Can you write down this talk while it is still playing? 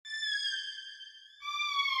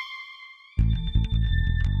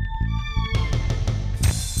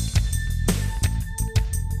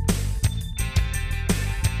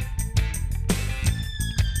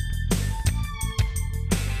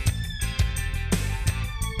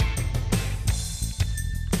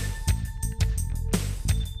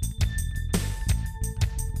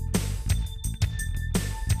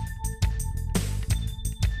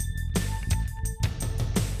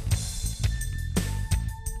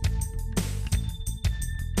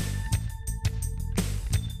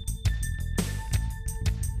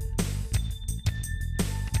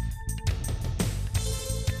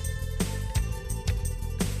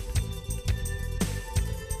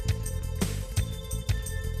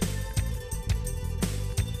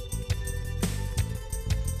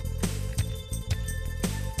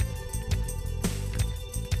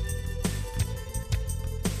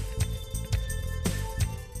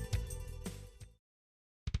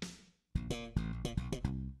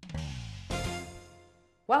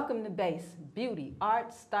Welcome to Base, Beauty,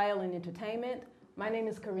 Art, Style, and Entertainment. My name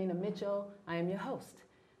is Karina Mitchell. I am your host.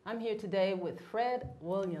 I'm here today with Fred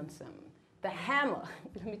Williamson, the Hammer.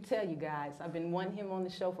 Let me tell you guys, I've been wanting him on the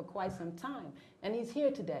show for quite some time, and he's here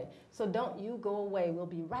today. So don't you go away. We'll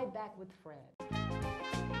be right back with Fred.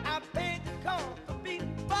 I paid the cost of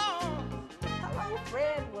being born. Hello,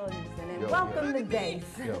 Fred Williamson, and welcome to Base.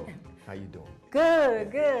 Yo, how you doing?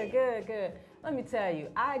 Good. Let me tell you,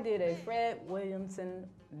 I did a Fred Williamson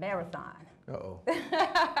marathon. Uh-oh.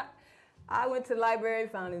 I went to the library,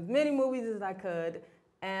 found as many movies as I could,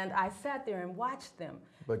 and I sat there and watched them.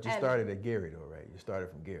 But you started at Gary though, right? You started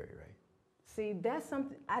from Gary, right? See, that's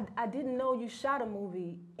something, I didn't know you shot a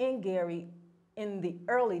movie in Gary in the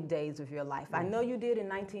early days of your life. I know you did in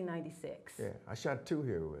 1996. Yeah, I shot two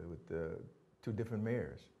here with two different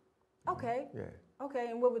mayors. Okay. Yeah.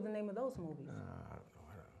 Okay, and what were the name of those movies? I don't know.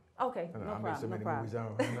 Okay, I don't know. no I made problem, so no many problem. movies,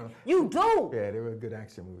 I don't know. You do? Yeah, they were good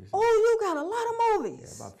action movies. Oh, you got a lot of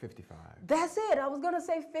movies. Yeah, about 55. That's it. I was going to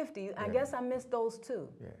say 50. I Yeah. guess I missed those two.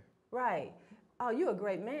 Yeah. Right. Oh, you're a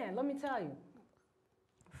great man. Let me tell you.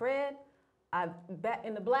 Fred, back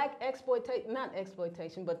in the black exploitation, not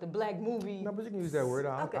exploitation, but the black movie. No, but you can use that word.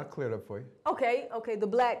 I'll Okay. clear it up for you. Okay, the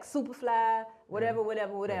black Superfly, whatever.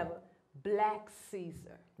 Black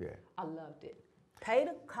Caesar. Yeah. I loved it. Pay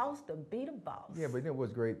the cost to be the boss. Yeah, but you know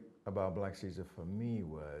what's great about Black Caesar for me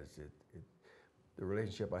was the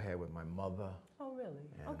relationship I had with my mother. Oh, really?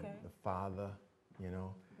 And Okay. the father, you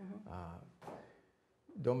know.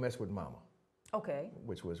 Don't mess with mama. Okay.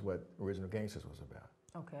 Which was what Original Gangsters was about.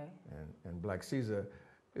 Okay. And Black Caesar,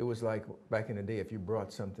 it was like back in the day, if you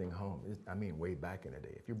brought something home, I mean way back in the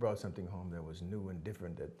day, if you brought something home that was new and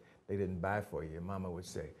different that they didn't buy for you, your mama would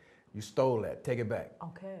say, you stole that, take it back.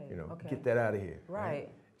 Okay. You know, okay. get that out of here. Right.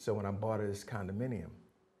 So when I bought her this condominium,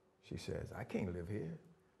 she says, I can't live here.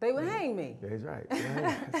 They would hang me. Yeah, he's right.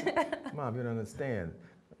 Yeah, I said, Mom, you don't understand.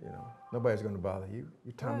 You know, nobody's gonna bother you.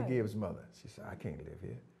 You're Tommy Right. Gibbs' mother. She said, I can't live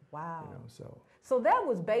here. Wow. You know, So that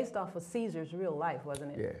was based off of Caesar's real life,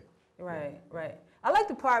 wasn't it? yeah. Right, right. I like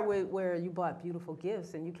the part where you bought beautiful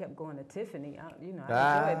gifts and you kept going to Tiffany. I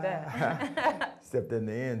enjoyed that. Except in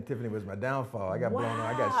the end, Tiffany was my downfall. I got blown out.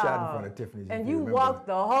 I got shot in front of Tiffany's. And if you remember. walked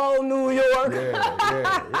the whole New York.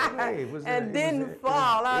 Yeah. Hey, it was, and didn't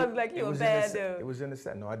fall. I was like, you a bad dude. It was in the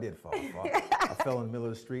set. No, I did fall. I fell in the middle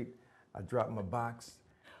of the street. I dropped my box.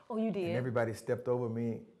 Oh, you did? And everybody stepped over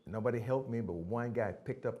me. Nobody helped me, but one guy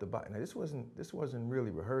picked up the box. Now this wasn't really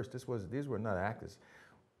rehearsed. These were not actors.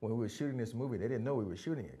 When we were shooting this movie, they didn't know we were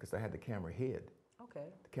shooting it because I had the camera hid. Okay.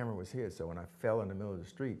 The camera was hid, so when I fell in the middle of the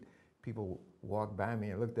street, people walked by me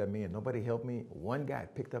and looked at me and nobody helped me. One guy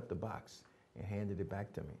picked up the box and handed it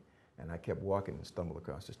back to me. And I kept walking and stumbled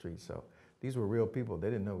across the street. So these were real people. They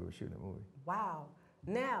didn't know we were shooting a movie. Wow.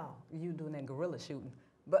 Now you doing that guerrilla shooting.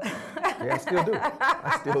 But yeah, I still do.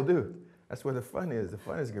 I still do. That's where the fun is. The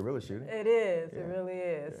fun is guerrilla shooting. It is. Yeah. It really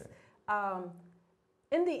is. Yeah.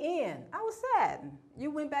 In the end, I was sad.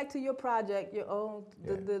 You went back to your project, your own,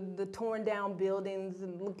 the torn down buildings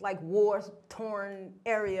and looked like war-torn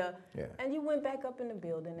area. Yeah. And you went back up in the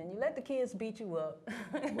building and you let the kids beat you up.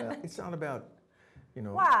 Well, it's all about, you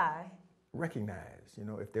know. Why? Recognize. You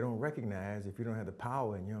know, if they don't recognize, if you don't have the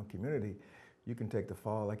power in your own community, you can take the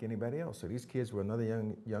fall like anybody else. So these kids were another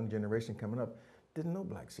young generation coming up, didn't know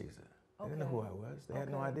Black Caesar. They didn't know who I was. They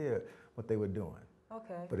had no idea what they were doing.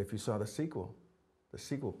 Okay. But if you saw the sequel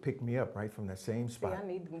picked me up right from that same spot. See, I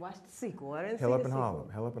need to watch the sequel. I didn't Hell see Up the in sequel. Harlem.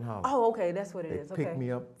 Hell Up in Harlem. Oh, okay, that's what it is. They Okay. picked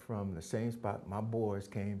me up from the same spot. My boys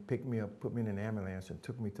came, picked me up, put me in an ambulance, and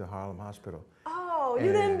took me to Harlem Hospital. Oh,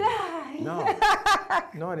 you didn't die. No,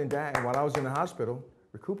 I didn't die. And while I was in the hospital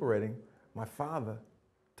recuperating, my father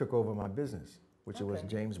took over my business, which was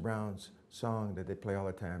James Brown's song that they play all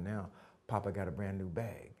the time now. Papa got a brand new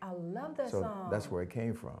bag. I love that So song. that's where it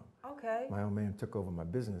came from. Okay. My old man took over my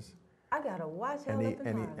business. I gotta watch Hell Up in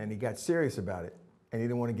Harlem. And he got serious about it, and he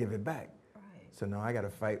didn't want to give it back. Right. So now I got to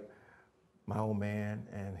fight my old man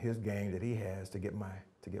and his gang that he has to get my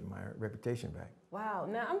reputation back. Wow.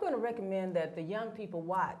 Now I'm going to recommend that the young people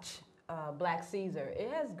watch Black Caesar. It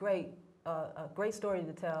has a great story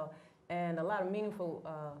to tell and a lot of meaningful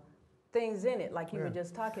things in it, like you were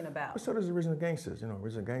just talking about. But so does Original Gangsters. You know,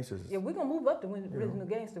 Original Gangsters. Yeah, we're gonna move up to Original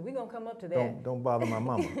Gangster. We're gonna come up to that. Don't bother my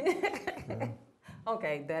mama.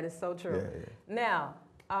 Okay, that is so true. Yeah.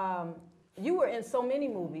 Now, you were in so many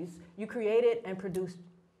movies. You created and produced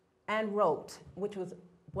and wrote, which was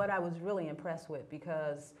what I was really impressed with,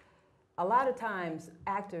 because a lot of times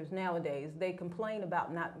actors nowadays, they complain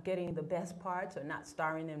about not getting the best parts or not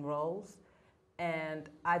starring in roles. And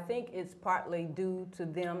I think it's partly due to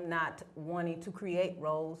them not wanting to create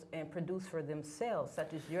roles and produce for themselves,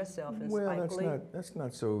 such as yourself and Well, Spike Lee. that's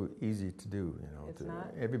not so easy to do, you know. It's not?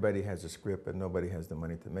 Everybody has a script, but nobody has the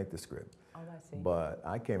money to make the script. Oh, I see. But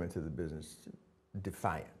I came into the business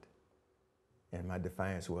defiant. And my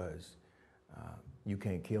defiance was, you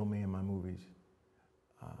can't kill me in my movies.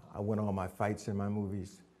 I win all my fights in my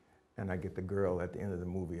movies, and I get the girl at the end of the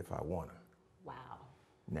movie if I want her. Wow.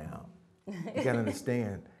 Now, you gotta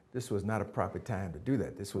understand, this was not a proper time to do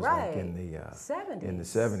that. This was Right. like in the 70s. In the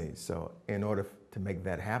 70s. So in order to make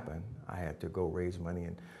that happen, I had to go raise money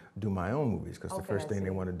and do my own movies, because the Okay, first I thing they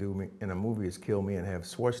see. want to do in a movie is kill me and have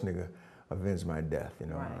Schwarzenegger avenge my death. You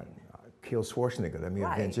know, Right. kill Schwarzenegger, let me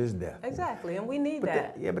Right. avenge his death. you know. Exactly, and we need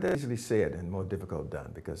that. But that's easily said and more difficult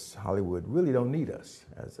done, because Hollywood really don't need us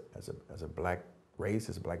as a black race,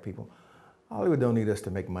 as black people. Hollywood don't need us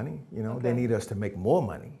to make money. You know, they Okay. need us to make more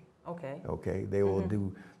money. Okay. Okay, they will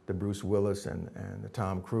do the Bruce Willis and the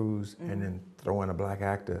Tom Cruise, and then throw in a black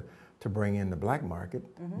actor to bring in the black market.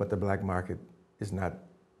 But the black market is not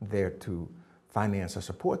there to finance or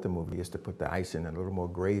support the movie. It's to put the icing and a little more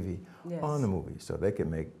gravy Yes. on the movie, so they can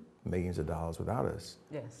make millions of dollars without us.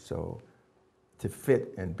 Yes. So to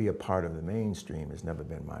fit and be a part of the mainstream has never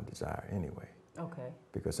been my desire anyway, Okay.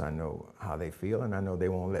 because I know how they feel, and I know they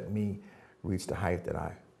won't let me reach the height that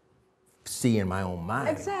I see in my own mind.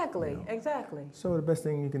 Exactly. you know. Exactly. So the best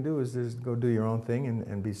thing you can do is just go do your own thing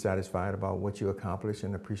and be satisfied about what you accomplish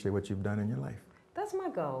and appreciate what you've done in your life. That's my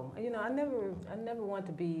goal. You know, I never want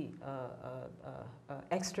to be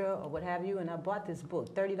extra or what have you. And I bought this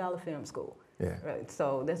book, $30 Film School. Yeah. Right.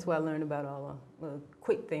 So that's where I learned about all the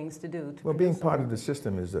quick things to do. To Well, being produce part a of the movie.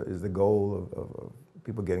 system is the goal of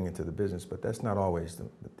people getting into the business, but that's not always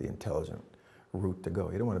the intelligent route to go.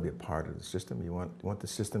 You don't want to be a part of the system. You want the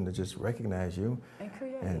system to just recognize you, And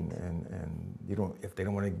create. and you don't. If they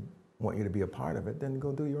don't want you to be a part of it, then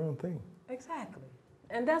go do your own thing. Exactly.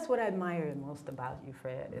 And that's what I admire most about you,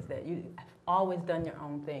 Fred, is that you've always done your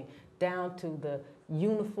own thing, down to the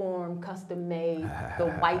uniform, custom made,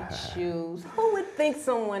 the white shoes. Who would think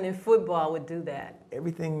someone in football would do that?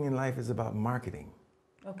 Everything in life is about marketing.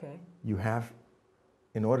 Okay. You have,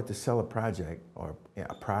 in order to sell a project or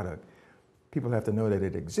a product, people have to know that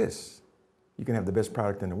it exists. You can have the best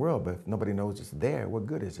product in the world, but if nobody knows it's there, what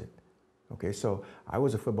good is it? Okay, so I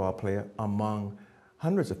was a football player among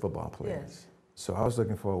hundreds of football players. Yes. So I was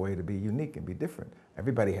looking for a way to be unique and be different.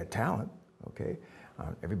 Everybody had talent, okay?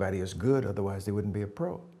 Everybody is good, otherwise they wouldn't be a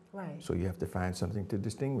pro. Right. So you have to find something to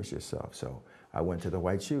distinguish yourself. So I went to the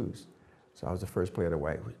white shoes. So I was the first player to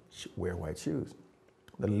wear white shoes.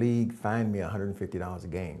 The league fined me $150 a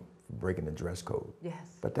game for breaking the dress code.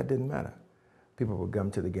 Yes. But that didn't matter. People would come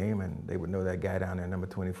to the game and they would know that guy down there, number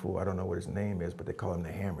 24. I don't know what his name is, but they call him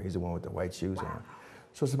the Hammer. He's the one with the white shoes on.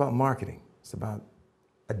 So it's about marketing. It's about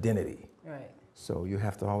identity. Right. So you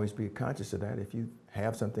have to always be conscious of that. If you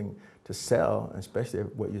have something to sell, especially if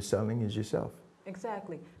what you're selling is yourself.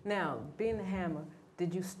 Exactly. Now, being the Hammer,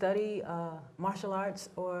 did you study martial arts,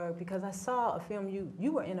 or because I saw a film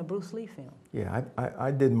you were in a Bruce Lee film? Yeah, I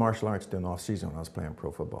did martial arts during off season when I was playing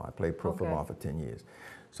pro football. I played pro Okay. football for 10 years.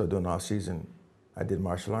 So during off season, I did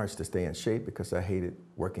martial arts to stay in shape because I hated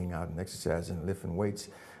working out and exercising and lifting weights.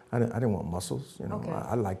 I didn't want muscles, you know. Okay.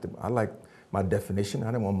 I liked my definition. I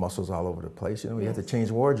didn't want muscles all over the place. You know, you have to Yes.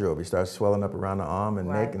 change wardrobe. You start swelling up around the arm and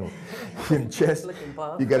neck Right. and chest. Looking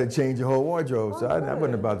buff. You got to change your whole wardrobe. So Oh, I wasn't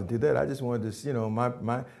good. about to do that. I just wanted to, you know,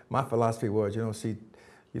 my philosophy was you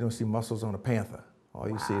don't see muscles on a panther. All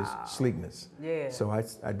you see is sleekness. Yeah. So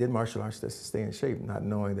I did martial arts just to stay in shape, not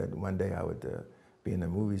knowing that one day I would be in the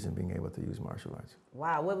movies and being able to use martial arts.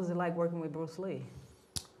 Wow, what was it like working with Bruce Lee?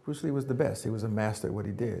 Bruce Lee was the best. He was a master at what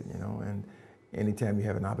he did, you know. And anytime you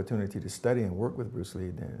have an opportunity to study and work with Bruce Lee,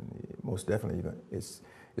 then most definitely it's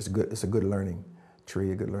a good learning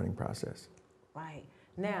tree, a good learning process. Right.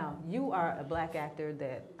 Now, you are a black actor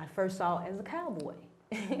that I first saw as a cowboy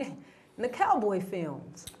in the cowboy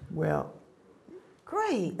films. Well,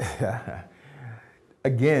 Great.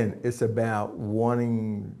 again, it's about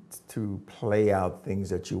wanting to play out things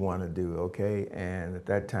that you want to do, okay? And at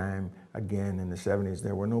that time, again, in the 70s,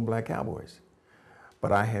 there were no black cowboys.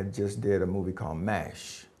 But I had just did a movie called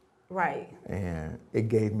MASH, Right. and it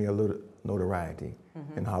gave me a little notoriety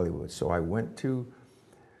in Hollywood. So I went to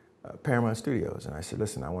Paramount Studios, and I said,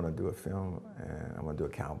 listen, I want to do a film, and I want to do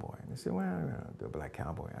a cowboy. And they said, well, I'll do a black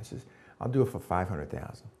cowboy. I said, I'll do it for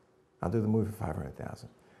 $500,000. I'll do the movie for $500,000.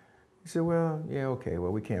 He said, well, yeah, okay,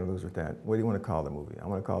 well, we can't lose with that. What do you want to call the movie? I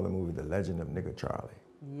want to call the movie The Legend of Nigger Charlie.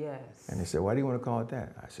 Yes. And they said, why do you want to call it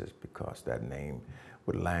that? I said, because that name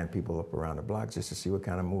would line people up around the block just to see what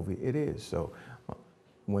kind of movie it is. So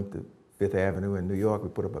went to Fifth Avenue in New York. We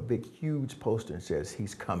put up a big, huge poster and says,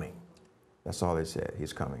 he's coming. That's all they said,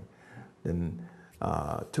 he's coming. Then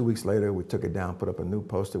 2 weeks later, we took it down, put up a new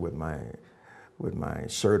poster with my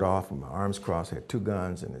shirt off and my arms crossed, had 2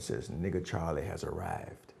 guns, and it says, Nigga Charlie has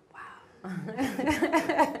arrived.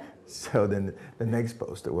 Wow. So then the next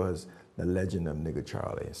poster was The Legend of Nigga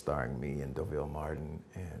Charlie, starring me and Doville Martin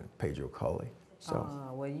and Pedro Coley. So,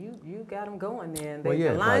 well, you got them going then. Well,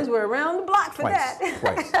 yeah, the lines were around the block for twice,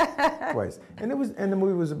 that. twice. And the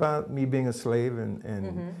movie was about me being a slave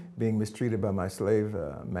and being mistreated by my slave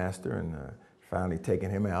master, and finally taking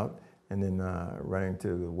him out, and then running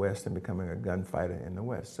to the West and becoming a gunfighter in the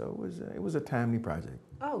West. So it was a timely project.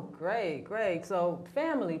 Oh, great, great. So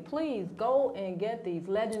family, please go and get these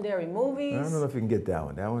legendary movies. I don't know if you can get that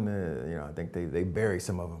one. That one, you know, I think they bury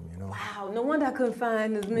some of them, you know. Wow, no wonder I couldn't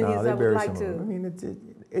find as many No, as they I would bury like some to. of them. I mean,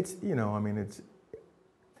 it's you know, I mean,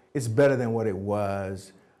 it's better than what it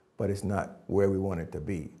was, but it's not where we want it to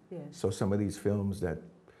be. Yes. So some of these films that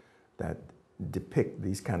depict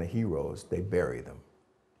these kind of heroes, they bury them.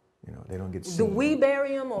 You know, they don't get seen. Do we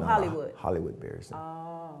bury them or No, Hollywood? Hollywood buries them.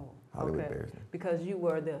 Oh, Hollywood okay. buries them. Because you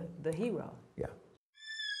were the hero. Yeah.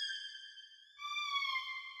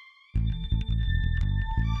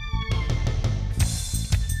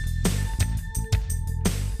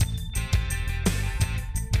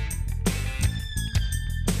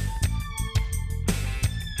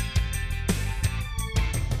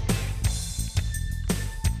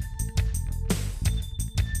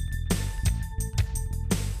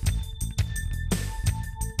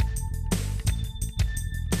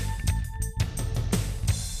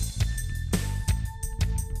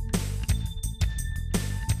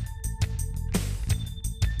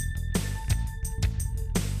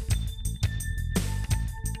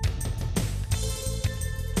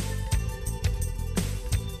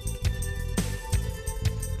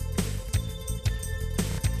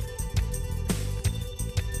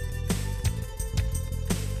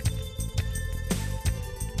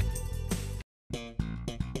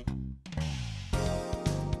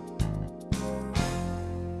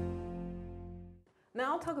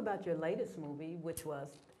 Now I'll talk about your latest movie, which was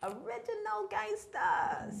Original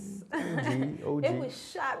Gangsters. OG. It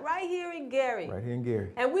was shot right here in Gary. Right here in Gary.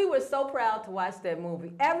 And we were so proud to watch that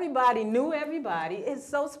movie. Everybody knew everybody. It's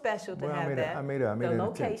so special to have that. I made the an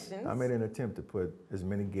locations. attempt. I made an attempt to put as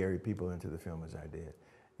many Gary people into the film as I did.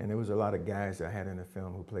 And there was a lot of guys that I had in the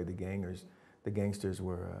film who played the gangsters. The gangsters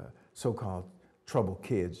were so-called trouble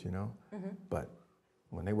kids, you know. But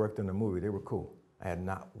when they worked in the movie, they were cool. I had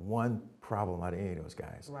not one problem out of any of those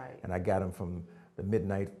guys. Right. And I got them from the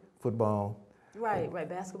midnight football. Right,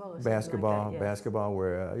 basketball. Or Basketball, like that, yes. basketball,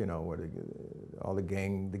 where you know, where all the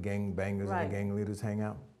gang bangers Right. and the gang leaders hang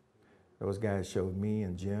out. Those guys showed me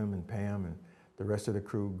and Jim and Pam and the rest of the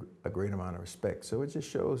crew a great amount of respect. So it just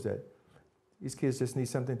shows that these kids just need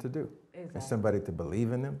something to do. Exactly. And somebody to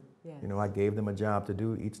believe in them. Yes. You know, I gave them a job to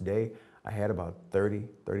do each day. I had about 30,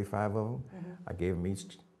 35 of them. I gave them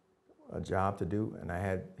each a job to do, and I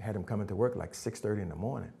had them coming to work like 6:30 in the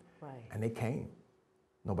morning. Right. And they came.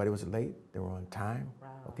 Nobody was late. They were on time. Wow.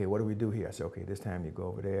 Okay, what do we do here? I said, okay, this time you go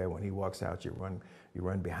over there. When he walks out, you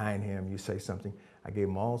run behind him. You say something. I gave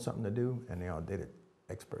them all something to do, and they all did it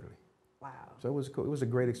expertly. Wow. So it was cool. It was a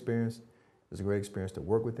great experience. It was a great experience to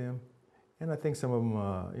work with them, and I think some of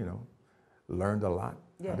them, you know, learned a lot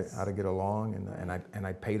Yes. how to get along, and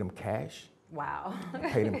I paid them cash. Wow. I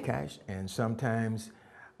paid them cash, and sometimes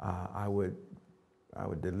I would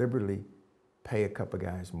deliberately pay a couple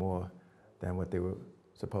guys more than what they were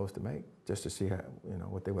supposed to make, just to see how, you know,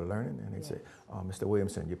 what they were learning. And they'd say, "Oh, Mr.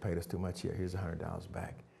 Williamson, you paid us too much here. Here's $100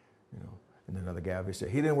 back," you know. And then another guy would say,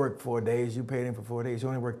 "He didn't work 4 days. You paid him for 4 days. He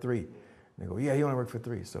only worked 3." And they go, "Yeah, he only worked for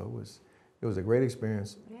 3." So it was a great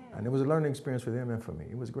experience, and it was a learning experience for them and for me.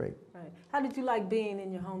 It was great. Right. How did you like being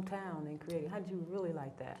in your hometown and creating? How did you really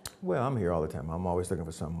like that? Well, I'm here all the time. I'm always looking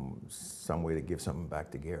for some way to give something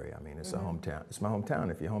back to Gary. I mean, it's a hometown. It's my hometown.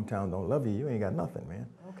 If your hometown don't love you, you ain't got nothing, man.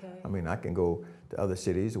 Okay. I mean, I can go to other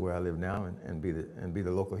cities where I live now and be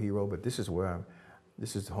the local hero, but this is where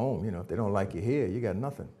this is home. You know, if they don't like you here, you got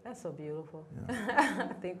nothing. That's so beautiful. Yeah.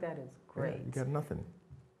 I think that is great. Yeah, you got nothing.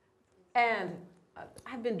 And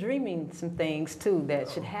I've been dreaming some things too that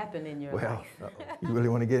should happen in your Well, life. you really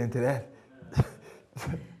want to get into that?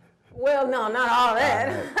 Well, no, not all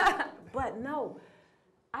that. But no,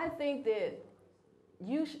 I think that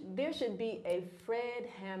there should be a Fred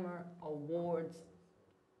Hammer Awards,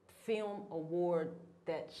 film award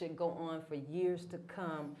that should go on for years to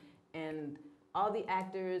come, and all the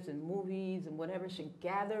actors and movies and whatever should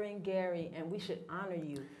gather in Gary, and we should honor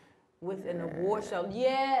you with an award show.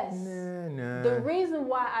 Yes. No. The reason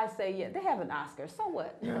why I say yes, they have an Oscar. So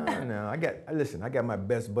what? No. I got my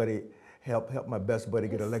best buddy. Help my best buddy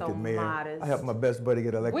get elected so mayor. Modest. I help my best buddy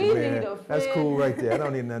get elected We mayor. need a That's friend. cool right there. I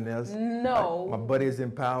don't need nothing else. No. My buddy is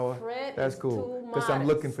in power. Fred That's is cool. too Because I'm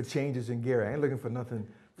looking modest. for changes in Gary. I ain't looking for nothing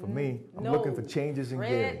for me. I'm No, looking for changes in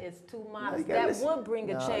Gary. Fred is too No, modest. you gotta That listen. would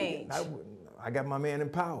bring a No, change. I got my man in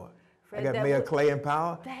power. Fred, I got that Mayor would- Clay in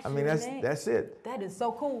power. That's I mean, your name. that's it. That is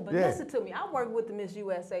so cool. But Yeah. listen to me. I worked with the Miss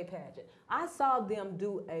USA pageant. I saw them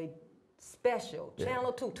do a special, Yeah.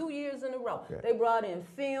 Channel 2, 2 years in a row. Yeah. They brought in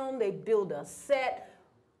film. They built a set.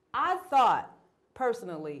 I thought,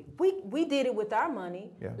 personally, we did it with our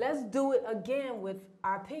money. Yeah. Let's do it again with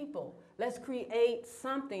our people. Let's create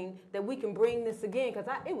something that we can bring this again, because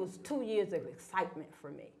it was 2 years of excitement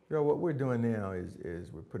for me. You know, what we're doing now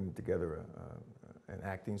is we're putting together an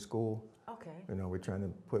acting school. Okay. You know, we're trying to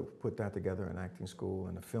put that together, an acting school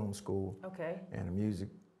and a film school Okay. and a music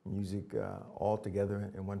all together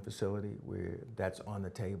in one facility where that's on the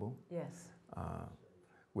table. Yes.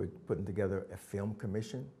 We're putting together a film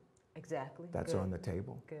commission. Exactly. That's Good. on the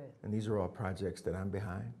table. Good. And these are all projects that I'm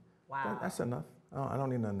behind. Wow. That's enough. I don't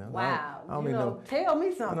need nothing else. Wow. I don't You need know, tell me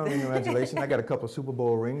I something. don't need no adulation. I got a couple Super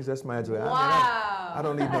Bowl rings. That's my adulation. Wow. I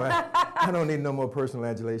don't need no. I don't need no more personal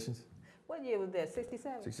adulations. What year was that?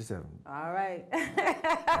 67? 67. All right.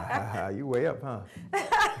 You way up, huh?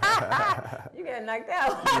 You got knocked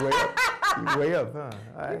out. You way up. You way up,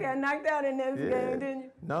 huh? You got knocked out in this game, didn't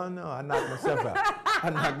you? No, I knocked myself out.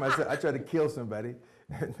 I tried to kill somebody,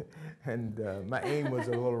 and my aim was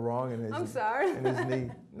a little wrong. And I'm sorry. And his knee.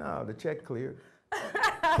 No, the check cleared.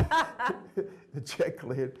 The check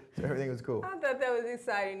cleared, so everything was cool. I thought that was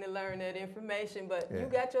exciting to learn that information, but Yeah. you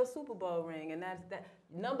got your Super Bowl ring, and that's that.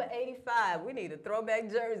 Number 85, we need a throwback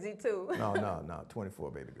jersey too. No,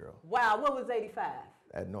 24, baby girl, Wow, what was 85?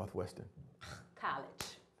 at Northwestern.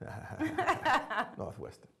 College.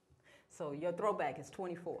 Northwestern. So your throwback is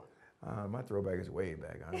 24. My throwback is way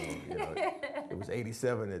back. I know, it was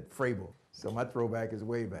 87 at Frable, so my throwback is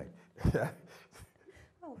way back.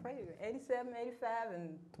 Oh, Fraser, 87, 85,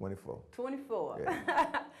 and 24. 24. Yeah.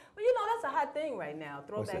 Well, you know, that's a hot thing right now,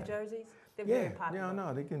 throwback that? jerseys. They're very Yeah, popular.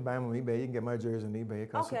 no, they can buy them on eBay. You can get my jersey on eBay.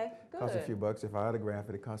 It costs, Okay, costs a good. few bucks. If I autograph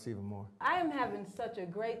it, it costs even more. I am having such a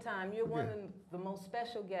great time. You're one Good. of the most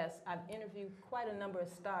special guests. I've interviewed quite a number of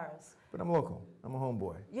stars. But I'm local. I'm a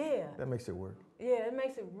homeboy. Yeah, That makes it work. yeah, it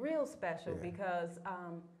makes it real special Yeah. because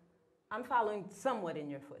I'm following somewhat in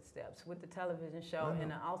your footsteps with the television show, Uh-huh.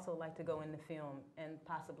 and I also like to go into film and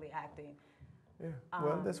possibly acting. Yeah.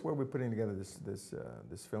 Well, that's where we're putting together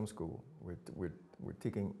this film school. We're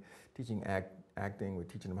teaching acting. We're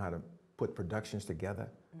teaching them how to put productions together,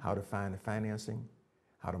 how to find the financing,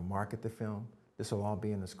 how to market the film. This will all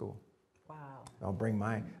be in the school. Wow. I'll bring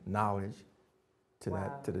my knowledge to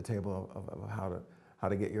Wow. to the table of how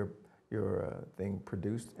to get your thing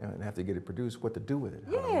produced, and after you get it produced, what to do with it,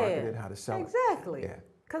 how to market it, how to sell it. Exactly. Yeah.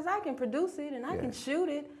 Because I can produce it and I Yeah. can shoot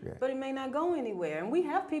it, Yeah. but it may not go anywhere. And we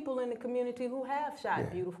have people in the community who have shot Yeah.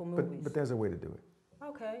 beautiful movies. But there's a way to do it.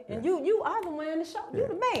 Okay. And you are the one to show. Yeah. You're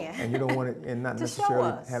the man. And you don't want it, and not To show necessarily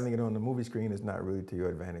us. having it on the movie screen is not really to your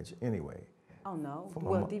advantage anyway. Oh, no. From a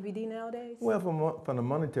Well, mo- DVD nowadays? Well, from a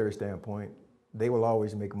monetary standpoint, they will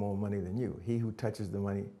always make more money than you. He who touches the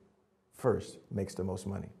money first makes the most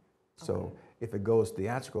money. So Okay. if it goes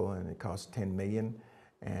theatrical and it costs 10 million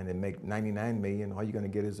and it make 99 million, all you're going to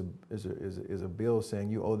get is a bill saying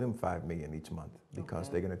you owe them 5 million each month, because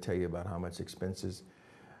Okay. they're going to tell you about how much expenses,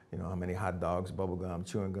 you know, how many hot dogs, bubble gum,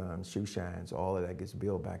 chewing gum, shoe shines, all of that gets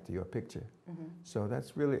billed back to your picture. Mm-hmm. So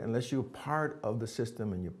that's really, unless you're part of the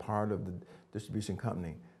system and you're part of the distribution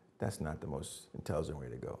company, that's not the most intelligent way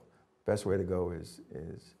to go. Best way to go is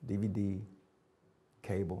DVD,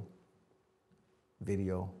 cable,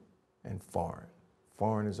 video, and foreign.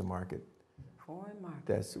 Foreign is a market Foreign market.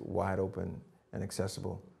 that's wide open and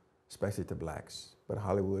accessible, especially to blacks. But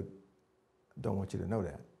Hollywood don't want you to know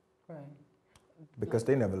that, Right. because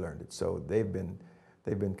they never learned it. So they've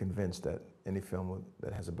been convinced that any film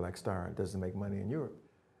that has a black star doesn't make money in Europe.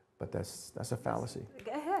 But that's a fallacy. It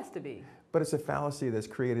has to be. But it's a fallacy that's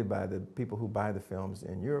created by the people who buy the films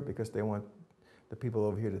in Europe, because they want the people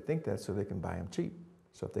over here to think that so they can buy them cheap.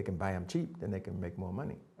 So if they can buy them cheap, then they can make more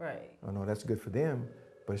money. Right. Oh no, that's good for them,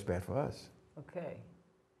 but it's bad for us. Okay.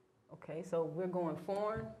 Okay, so we're going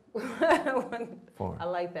foreign. Foreign. I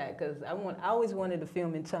like that because I always wanted to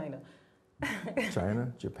film in China.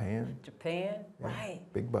 China, Japan, Japan, yeah, right.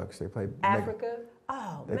 big bucks. They play Africa.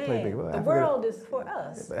 Oh, They man. play big. Well, the Africa- world is for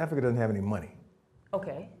us. But Africa doesn't have any money.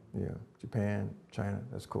 Okay. Yeah, Japan, China,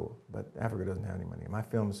 that's cool. But Africa doesn't have any money. My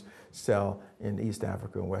films sell in East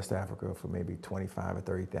Africa and West Africa for maybe 25 or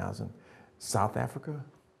 30,000. South Africa,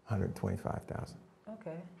 125,000.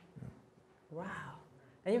 Okay. Yeah. Wow.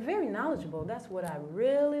 And you're very knowledgeable. That's what I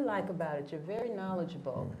really like about it. You're very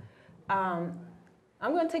knowledgeable. Yeah.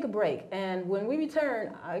 I'm going to take a break, and when we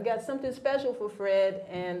return, I got something special for Fred,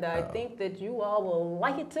 and I think that you all will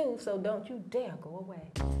like it too, so don't you dare go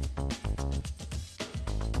away.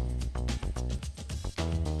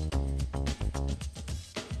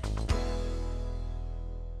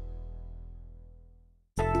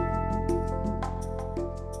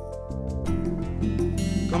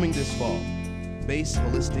 Coming this fall, Base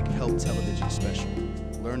Holistic Health Television Special.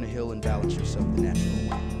 Learn to heal and balance yourself the natural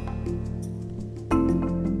way.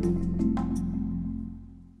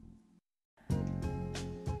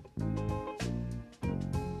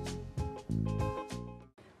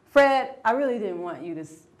 Fred, I really didn't want you to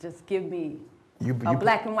just give me a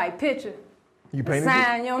black and white picture. You painted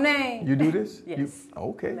sign your name. You do this? Yes.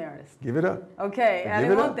 Okay. I'm an artist. Give it up. Okay, I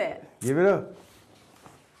didn't want that. Give it up.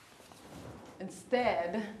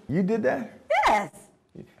 Instead. You did that? Yes.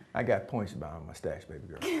 I got points behind my stash, baby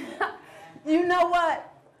girl. You know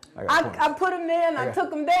what? I put them there and I took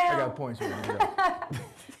them down. I got points for you.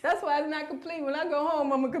 That's why it's not complete. When I go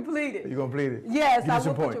home, I'm going to complete it. You going to complete it? Yes. Give me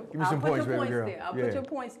some points. Give me some points, baby girl. I'll put your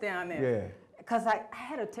points down there. Yeah. Because I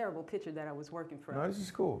had a terrible picture that I was working from. No, this is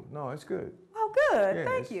cool. No, it's good. Oh, good. Yeah,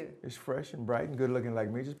 Thank you. It's fresh and bright and good looking like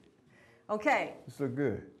me. Okay. Just look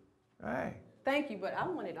good. All right. Thank you, but I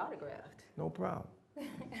want it autographed. No problem.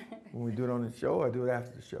 When we do it on the show, I do it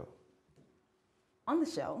after the show. On the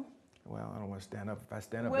show? Well, I don't want to stand up. If I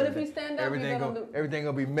stand up, well, if you stand up, everything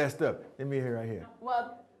gonna be messed up. Let me hear right here.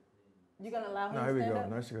 Well, you gonna allow him to stand up? No, here we go.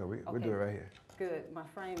 No, let's go. We'll do it right here. Good. My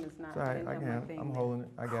frame is not. It's all right. I can have it. I'm holding it.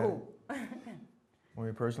 I got it. Want me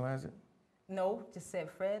to personalize it? No, just said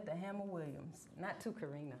Fred the Hammer Williams. Not to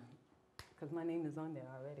Karina, because my name is on there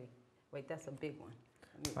already. Wait, that's a big one.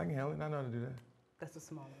 I can handle it. I know how to do that. That's a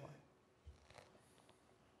smaller one.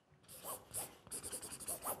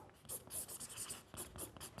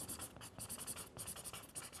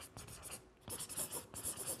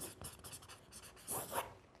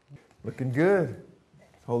 Looking good.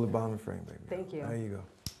 Hold it behind the frame, baby. Thank you. There you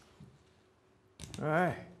go. All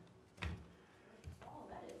right. Oh,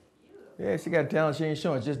 that is beautiful. Yeah, she got talent she ain't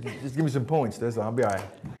showing. Just give me some points. That's all. I'll be all right.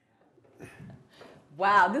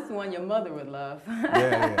 Wow, this is one your mother would love.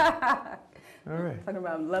 Yeah. All right. Talking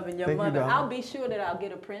about loving your Thank mother. you, I'll be sure that I'll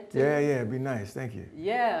get a print too. Yeah, it'd be nice. Thank you.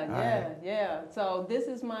 Yeah. So this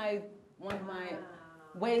is one of my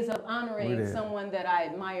ways of honoring someone that I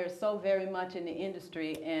admire so very much in the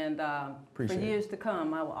industry, and for years to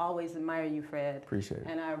come, I will always admire you, Fred. Appreciate it.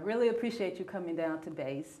 And I really appreciate you coming down to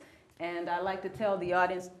Base. And I like to tell the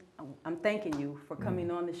audience, I'm thanking you for coming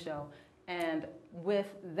on the show. And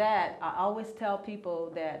with that, I always tell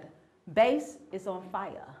people that Base is on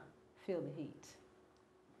fire. Feel the heat.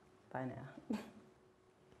 Bye now.